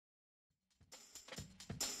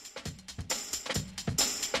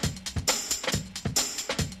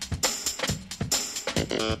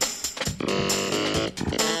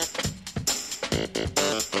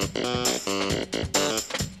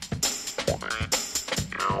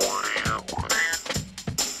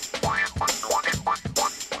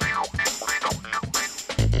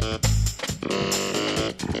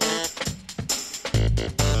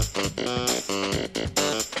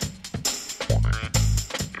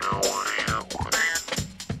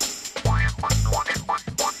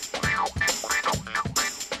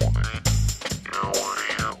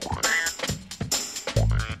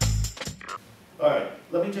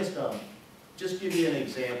Just give you an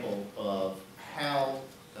example of how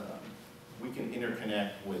we can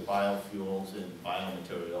interconnect with biofuels and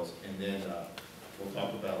biomaterials, and then we'll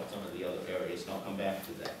talk about some of the other areas, and I'll come back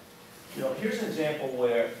to that. You know, here's an example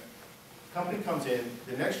where a company comes in,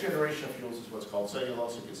 the next generation of fuels is what's called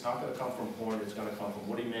cellulosic. It's not going to come from corn, it's going to come from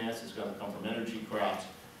woody mass, it's going to come from energy crops.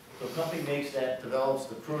 So a company makes that, develops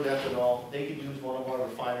the crude ethanol. They could use one of our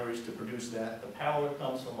refineries to produce that. The power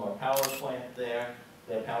comes from our power plant there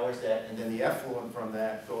that powers that, and then the effluent from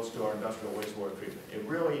that goes to our industrial wastewater treatment. It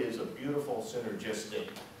really is a beautiful, synergistic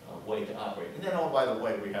way to operate. And then, oh, by the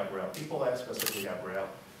way, we have rail. People ask us if we have rail.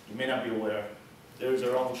 You may not be aware, there's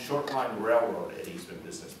our own short line railroad at Eastman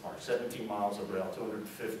Business Park. 17 miles of rail,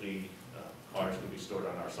 250 cars can be stored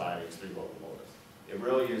on our sidings, 3 locomotives. It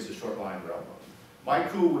really is a short line railroad. My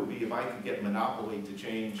coup would be if I could get Monopoly to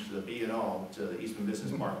change the B&O to the Eastman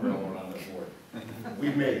Business Park Railroad on the board.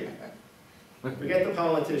 We've made it. Forget the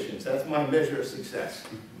politicians, that's my measure of success.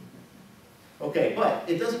 Okay, but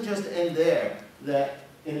it doesn't just end there, that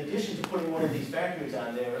in addition to putting one of these factories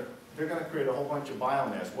on there, they're going to create a whole bunch of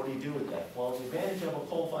biomass. What do you do with that? Well, the advantage of a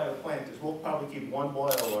coal-fired plant is we'll probably keep one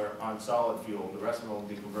boiler on solid fuel, the rest of it will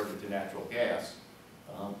be converted to natural gas.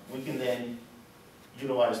 We can then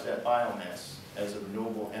utilize that biomass as a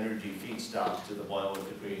renewable energy feedstock to the boiler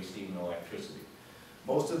to create steam and electricity.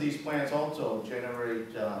 Most of these plants also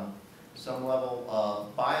generate some level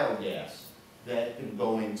of biogas that can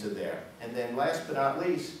go into there. And then last but not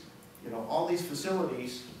least, you know, all these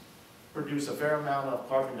facilities produce a fair amount of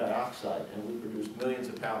carbon dioxide, and we produce millions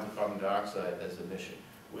of pounds of carbon dioxide as emission.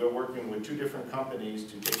 We are working with 2 different companies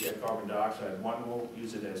to take that carbon dioxide. One will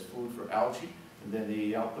use it as food for algae, and then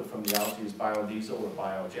the output from the algae is biodiesel or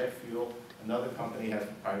biojet fuel. Another company has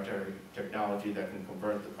proprietary technology that can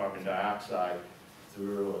convert the carbon dioxide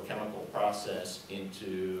through a chemical process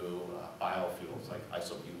into biofuels like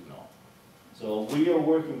isobutanol. So we are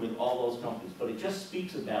working with all those companies, but it just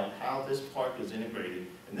speaks about how this park is integrated.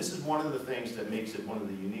 And this is one of the things that makes it one of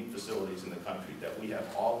the unique facilities in the country, that we have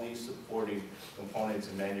all these supporting components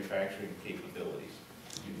and manufacturing capabilities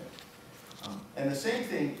to do that. And the same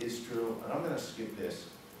thing is true, and I'm going to skip this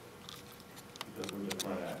because we're just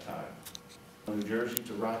running out of time. From New Jersey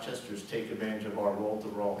to Rochester's take advantage of our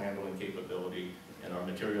roll-to-roll handling capability and our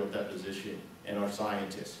material deposition and our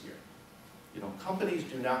scientists here. You know, companies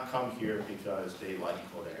do not come here because they like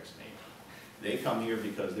Kodak's name. They come here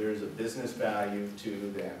because there is a business value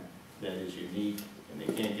to them that is unique and they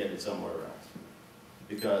can't get it somewhere else.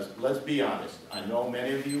 Because let's be honest, I know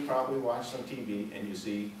many of you probably watch some TV and you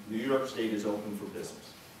see New York State is open for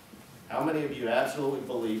business. How many of you absolutely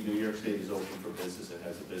believe New York State is open for business and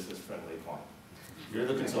has a business-friendly climate? You're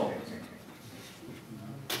the consultants.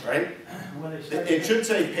 Right? It should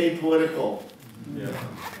say paid political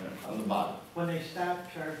on the bottom. When they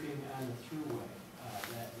stop charging on the thruway,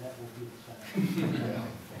 that will be the sign.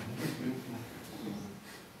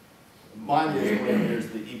 Mine is when there's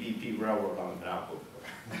the EBP railroad on the outlook.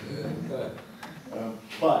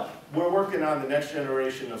 But we're working on the next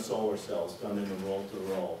generation of solar cells done in the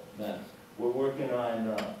roll-to-roll method. We're working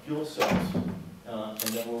on fuel cells, and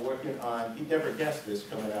then we're working on, you'd never guessed this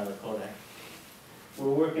coming out of Kodak. We're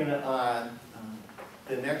working on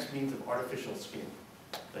the next means of artificial skin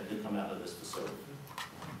that could come out of this facility.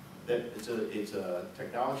 It's a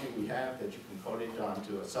technology we have that you can coat it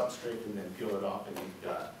onto a substrate and then peel it off, and you've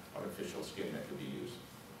got artificial skin that could be used.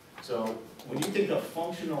 So when you think of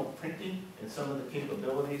functional printing and some of the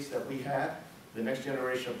capabilities that we have, the next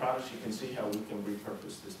generation of products, you can see how we can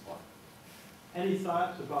repurpose this part. Any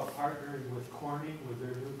thoughts about partnering with Corning with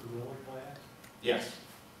their new Gorilla Glass? Yes,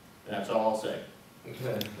 that's all I'll say.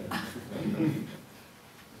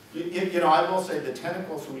 You know, I will say the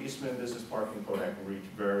tentacles from Eastman Business Park and Kodak reach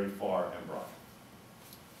very far and broad,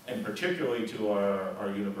 and particularly to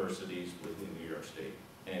our universities within New York State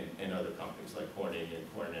and other companies like Corning and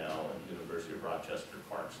Cornell and University of Rochester,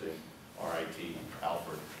 Clarkson, RIT,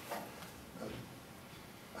 Alfred.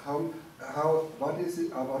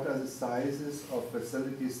 What are the sizes of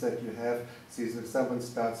facilities that you have? See, if someone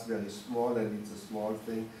starts very small and it's a small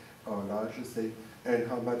thing, large estate? And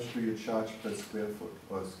how much do you charge per square foot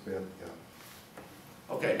or square,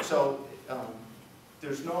 yeah? Okay, so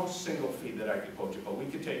there's no single fee that I could quote you, but we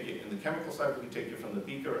could take it, in the chemical side, we could take you from the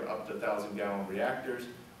beaker up to 1,000-gallon reactors.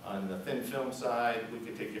 On the thin film side, we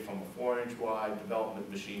could take you from a 4-inch wide development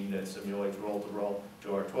machine that simulates roll-to-roll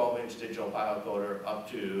to our 12-inch digital biocoder up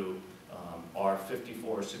to our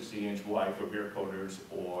 54 or 60-inch wide for beer coaters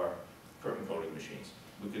or curtain coating machines.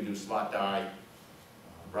 We could do slot die,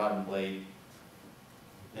 rod and blade,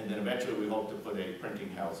 and then eventually we hope to put a printing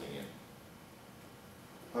housing in.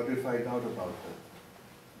 How do you find out about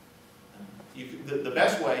that? The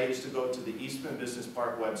best way is to go to the Eastman Business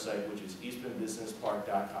Park website, which is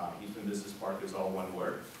eastmanbusinesspark.com. Eastman Business Park is all one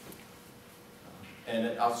word.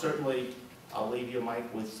 And I'll leave you,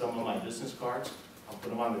 Mike, with some of my business cards. I'll put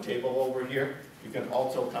them on the table over here. You can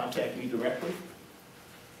also contact me directly.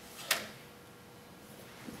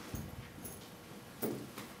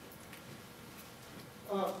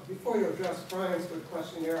 Before you address Brian's good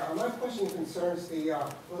question here, my question concerns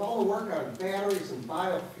with all the work on batteries and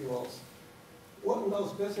biofuels, wouldn't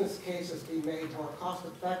those business cases be made more cost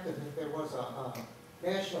effective if there was a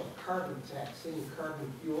national carbon tax in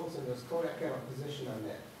carbon fuels, and does Kodak have a position on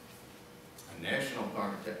that? A national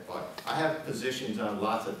carbon tax, but I have positions on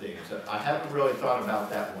lots of things. I haven't really thought about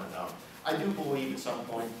that one. I do believe at some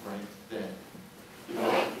point, right, that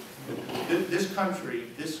this country,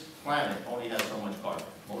 this planet only has so much carbon.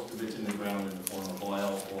 Most of it's in the ground in the form of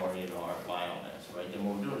oil or in our biomass, right? And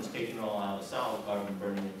what we're doing is taking it all out of solid carbon,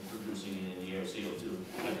 burning it, producing it in the air, CO2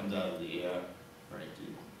 that comes out of the air, right?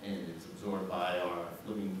 And it's absorbed by our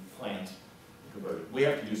living plants, converted. We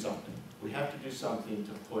have to do something. We have to do something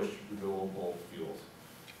to push renewable fuels.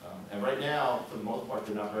 And right now, for the most part,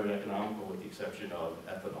 they're not very economical with the exception of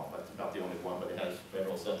ethanol. That's about the only one, but it has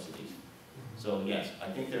federal subsidies. So yes, I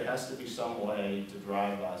think there has to be some way to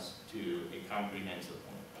drive us to a comprehensive one.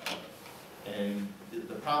 And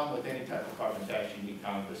the problem with any type of carbon tax, you need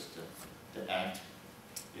Congress to act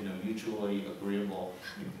in a mutually agreeable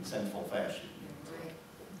and consentful fashion. Right.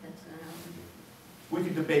 That's not happening. We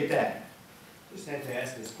can debate that. Just had to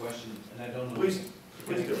ask this question, and I don't know Please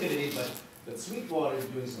do. connectivity, but Sweetwater is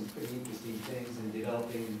doing some pretty interesting things in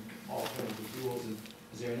developing alternative fuels. And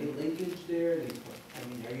is there any linkage there? I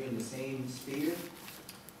mean, are you in the same sphere?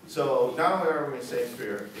 So not only are we in the same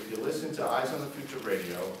sphere, if you listen to Eyes on the Future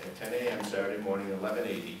Radio at 10 a.m. Saturday morning at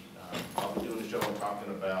 1180, I'll be doing a show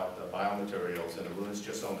talking about biomaterials, and Arun's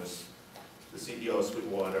Chasonis, the CEO of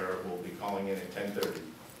Sweetwater, will be calling in at 10:30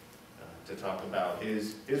 to talk about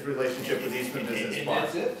his relationship with Eastman Business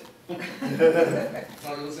Park. That's it? That's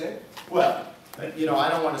all you'll say? Well, you know, I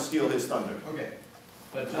don't want to steal his thunder. Okay.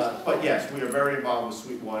 But Yes, we are very involved with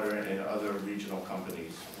Sweetwater and other regional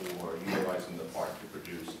companies who are utilizing the park to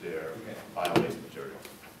produce their bio-based material.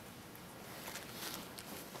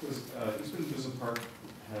 Does Eastman Business Park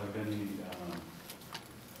have any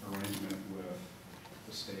arrangement with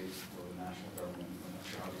the state or the national government, I'm not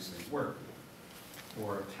sure how these things work,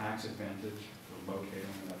 for a tax advantage for locating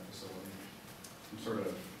that facility? Some sort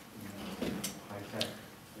of high-tech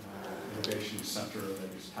innovation center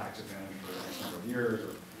that is tax advantage for the next number of years,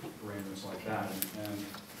 or arrangements like that. And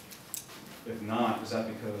if not, is that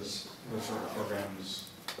because those sort of programs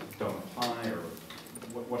don't apply, or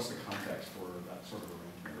what's the context for that sort of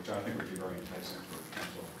arrangement, which I think would be very enticing for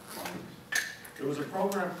potential clients? There was a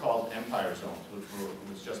program called Empire Zones, which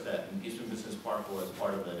was just that, and Eastman Business Park was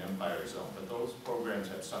part of that Empire Zone. But those programs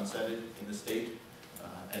have sunsetted in the state,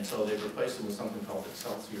 and so they've replaced them with something called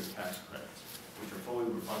Excelsior tax credits, which are fully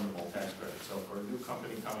refundable tax credits. So for a new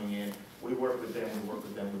company coming in, we work with them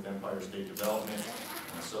with Empire State Development.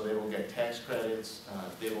 So they will get tax credits,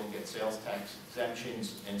 they will get sales tax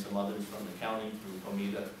exemptions, and some others from the county through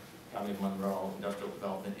COMIDA, County of Monroe Industrial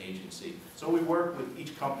Development Agency. So we work with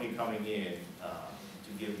each company coming in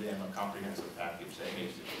to give them a comprehensive package that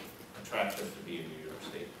makes it attractive to be in New York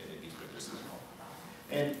State and in Eastman Business Park.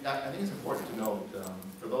 And I think it's important to note,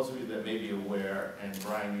 for those of you that may be aware, and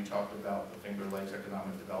Brian, you talked about the Finger Lakes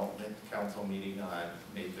Economic Development Council meeting on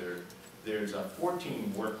May 3rd. There's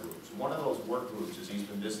 14 work groups. One of those work groups is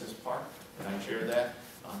Eastman Business Park, and I chair that.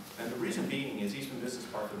 And the reason being is Eastman Business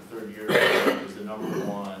Park for the third year is the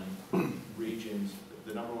 #1 regions,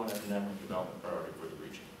 the #1 economic development priority for the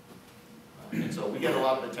region. And so we get a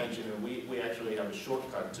lot of attention, and we actually have a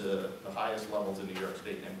shortcut to the highest levels in New York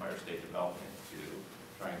State and Empire State Development to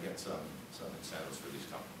try and get some incentives for these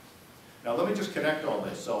companies. Now let me just connect all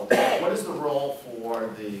this. So what is the role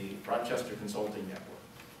for the Rochester Consulting Network?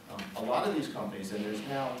 A lot of these companies, and there's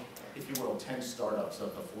now, if you will, 10 startups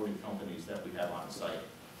of the 40 companies that we have on site,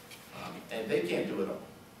 and they can't do it all.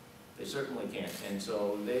 They certainly can. And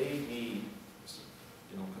so they need,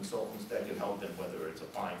 consultants that can help them, whether it's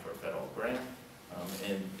applying for a federal grant.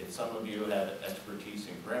 And if some of you have expertise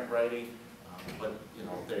in grant writing, but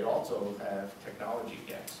they also have technology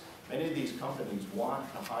gaps. Many of these companies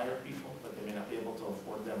want to hire people, but they may not be able to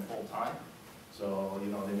afford them full time. So,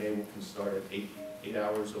 they may can start at 8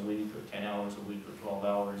 hours a week, or 10 hours a week, or 12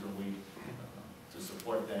 hours a week to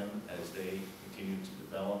support them as they continue to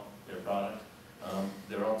develop their product.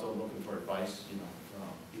 They're also looking for advice, from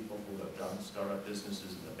people who have done startup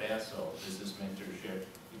businesses in the past, so business mentorship,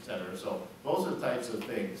 et cetera. So those are the types of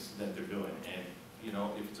things that they're doing. And,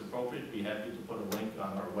 if it's appropriate, be happy to put a link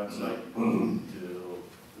on our website to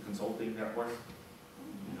the consulting network.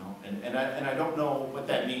 And I don't know what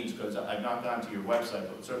that means, because I've not gone to your website,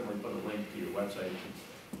 but certainly put a link to your website.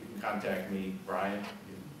 You can contact me, Brian,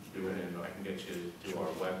 do it, and I can get you to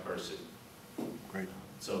our web person. Great.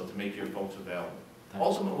 So to make your folks available.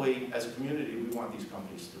 Ultimately, as a community, we want these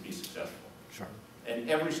companies to be successful. Sure. And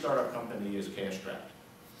every startup company is cash strapped.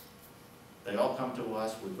 They all come to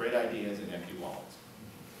us with great ideas and empty wallets.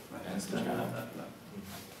 That's the job.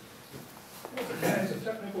 As a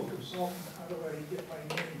technical consultant, how do I get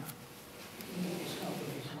my name in these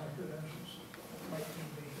companies, my credentials? Might need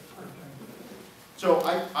a part-time. So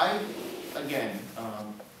again,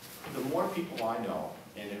 the more people I know,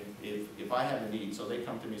 and if I have a need, so they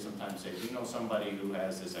come to me sometimes and say, we know somebody who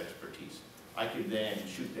has this expertise. I could then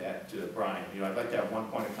shoot that to Brian. I'd like to have one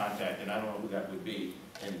point of contact, and I don't know who that would be,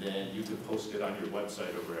 and then you could post it on your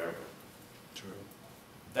website or wherever. True.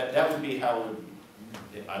 That would be how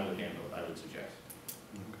I would handle it, I would suggest.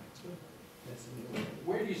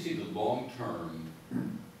 Where do you see the long-term,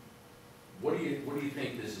 what do you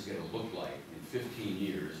think this is going to look like in 15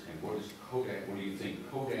 years, and what do you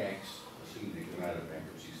think Kodak's, assuming they come out of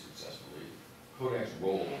bankruptcy successfully, Kodak's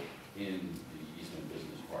role in the Eastman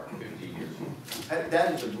Business Park 15 years?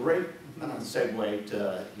 That is a great segue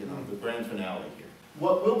to the grand finale here.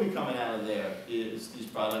 What will be coming out of there is these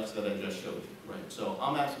products that I just showed you, right? So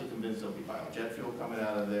I'm absolutely convinced there'll be biojet fuel coming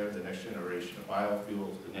out of there, the next generation of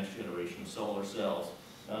biofuels, the next generation of solar cells.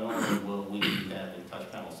 Not only will we have touch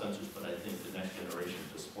panel sensors, but I think the next generation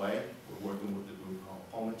display. We're working with the group called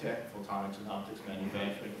Homatech, Photonics and Optics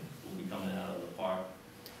Manufacturing, will be coming out of the park.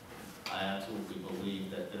 I absolutely believe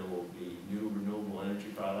that there will be new renewable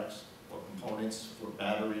energy products or components for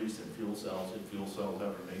batteries and fuel cells, if fuel cells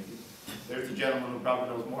ever make it. There's a gentleman who probably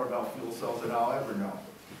knows more about fuel cells than I'll ever know.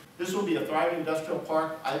 This will be a thriving industrial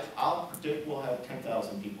park. I'll predict we'll have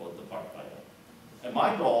 10,000 people at the park by then. And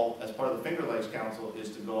my goal, as part of the Finger Lakes Council, is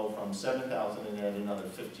to go from 7,000 and add another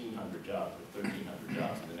 1,500 jobs or 1,300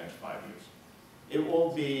 jobs in the next 5 years. It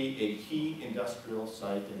will be a key industrial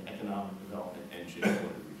site and economic development engine for the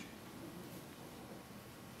region.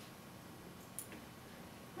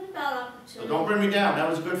 What about So opportunities? don't bring me down, that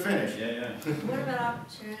was a good finish. What about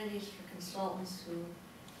opportunities for consultants who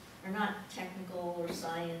are not technical or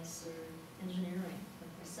science or engineering?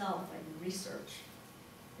 Like myself, I do research,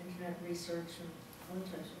 internet research and other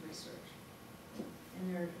types of research.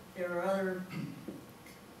 And there are other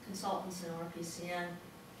consultants in RPCN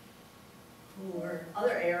who are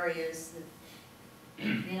other areas that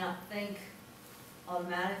may not think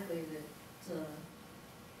automatically that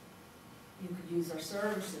you could use our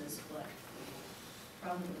services, but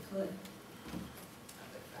probably could.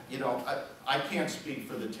 I can't speak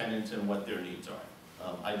for the tenants and what their needs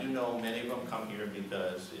are. I do know many of them come here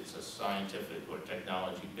because it's a scientific or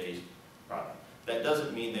technology-based product. That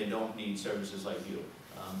doesn't mean they don't need services like you.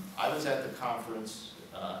 I was at the conference,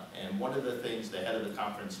 and one of the things the head of the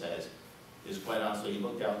conference says is, quite honestly, he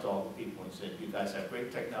looked out to all the people and said, you guys have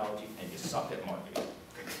great technology and you suck at marketing.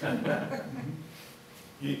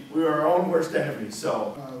 We are our own worst enemies,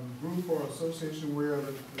 so. Group or association where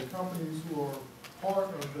the companies who are part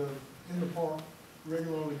of in the park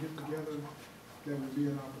regularly get together, there would be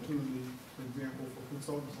an opportunity, for example, for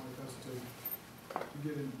consultants like us to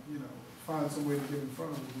get in, find some way to get in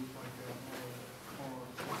front of a group like that or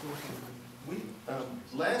associate.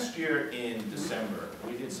 Last year in December,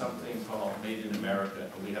 we did something called Made in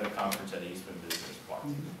America, and we had a conference at Eastman Business Park.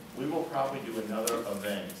 We will probably do another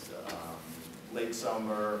event late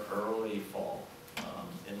summer, early fall.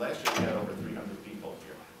 And last year we had over 300 people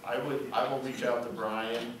here. I will reach out to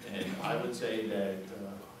Brian, and I would say that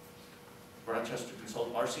Rochester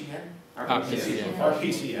Consult, RCN?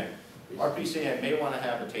 RPCN may want to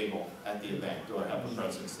have a table at the event or have a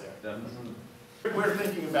presence there. We're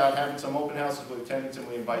thinking about having some open houses with tenants, and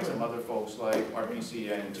we invite some other folks like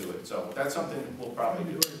RPCN to it. So that's something we'll probably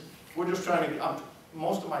do. We're just trying to,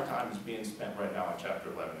 most of my time is being spent right now on Chapter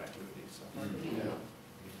 11 activities. So,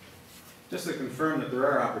 Just to confirm that there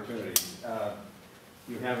are opportunities,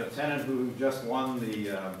 you have a tenant who just won the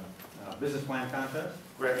business plan contest?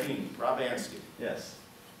 Greg Heaney, Rob Ansky. Yes.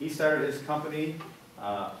 He started his company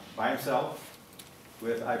by himself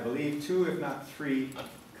with, I believe, 2, if not 3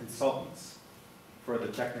 consultants for the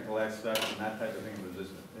technical aspects and that type of thing in his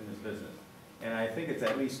business. And I think it's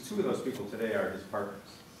at least 2 of those people today are his partners.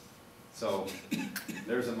 So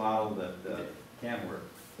there's a model that can work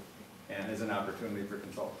and is an opportunity for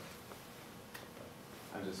consultants.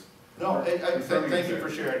 I'm just Thank you for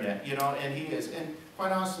sharing that, you know, and he is, and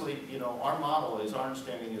quite honestly, you know, our model is, our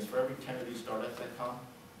understanding is for every 10 of these startups that come,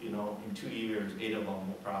 you know, in 2 years, 8 of them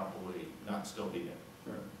will probably not still be there.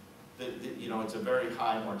 Sure. You know, it's a very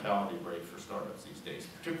high mortality rate for startups these days,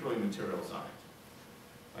 particularly material science.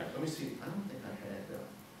 All right, let me see, I don't think I had,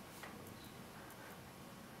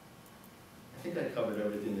 I think I covered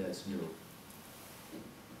everything that's new.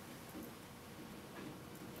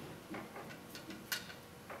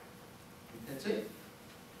 That's it.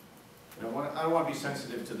 I want to be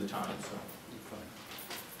sensitive to the time, so.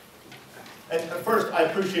 And first, I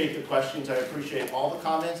appreciate the questions, I appreciate all the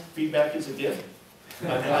comments, feedback is a gift.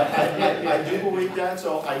 I do believe that,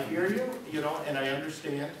 so I hear you, you know, and I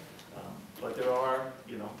understand, but there are,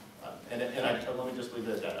 you know, let me just leave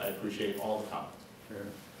it at that, I appreciate all the comments. Sure.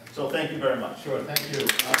 So thank you very much. Sure, thank you.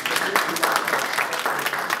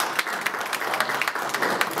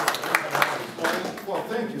 Well,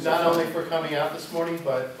 thank you. Not only for coming out this morning,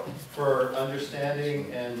 but for understanding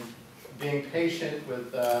and being patient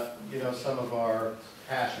with, you know, some of our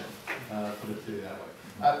passion, put it to you that way.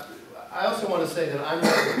 I also want to say that I'm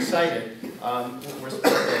really excited. We're supposed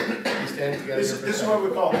to be standing together. This is what we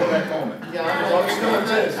call that moment. Yeah, I'm still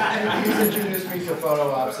this. He's introduced me to photo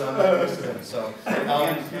ops, so I'm not used to them. So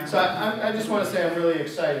I just want to say I'm really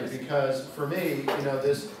excited because for me, you know,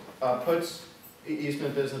 this puts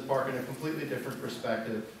Eastman Business Park in a completely different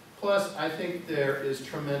perspective. Plus, I think there is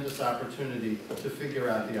tremendous opportunity to figure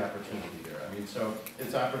out the opportunity here. I mean, so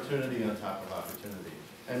it's opportunity on top of opportunity.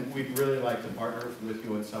 And we'd really like to partner with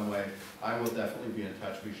you in some way. I will definitely be in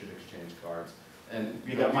touch. We should exchange cards. And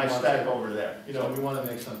You got my stack over there. You know, we want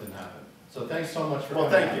to make something happen. So thanks so much for Well,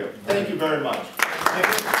 coming thank out. you. Thank you very much.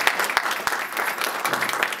 Thank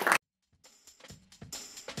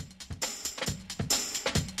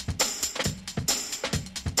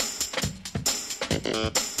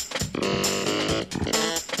you.